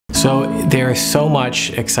So there is so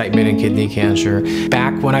much excitement in kidney cancer.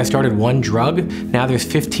 Back when I started one drug, now there's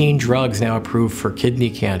 15 drugs now approved for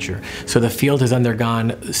kidney cancer. So the field has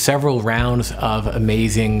undergone several rounds of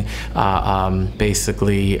amazing,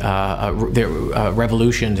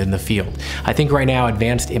 revolutions in the field. I think right now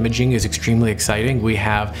advanced imaging is extremely exciting. We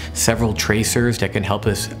have several tracers that can help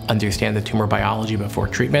us understand the tumor biology before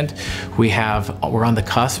treatment. We're on the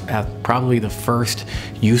cusp at probably the first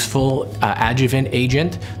useful adjuvant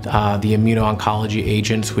agent. The immuno-oncology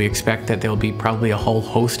agents, we expect that there'll be probably a whole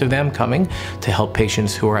host of them coming to help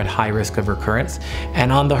patients who are at high risk of recurrence.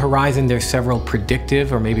 And on the horizon, there's several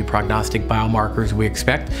predictive or maybe prognostic biomarkers we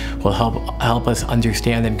expect will help us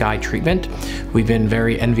understand and guide treatment. We've been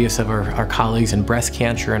very envious of our colleagues in breast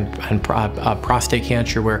cancer and prostate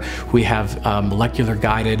cancer, where we have molecular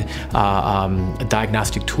guided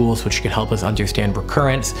diagnostic tools which can help us understand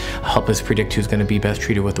recurrence, help us predict who's going to be best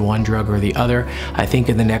treated with one drug or the other. I think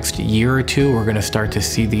in the next year or two, we're going to start to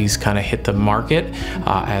see these kind of hit the market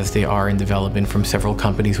as they are in development from several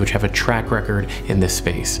companies which have a track record in this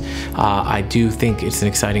space. I do think it's an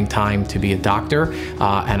exciting time to be a doctor,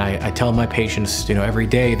 and I tell my patients, every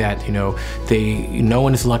day that, no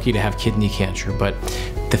one is lucky to have kidney cancer, but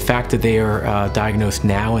the fact that they are diagnosed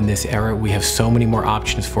now in this era, we have so many more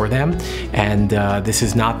options for them. And this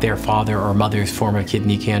is not their father or mother's form of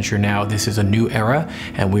kidney cancer now. This is a new era,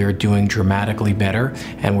 and we are doing dramatically better.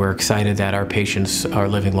 And we're excited that our patients are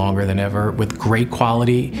living longer than ever with great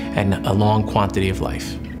quality and a long quantity of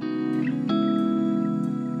life.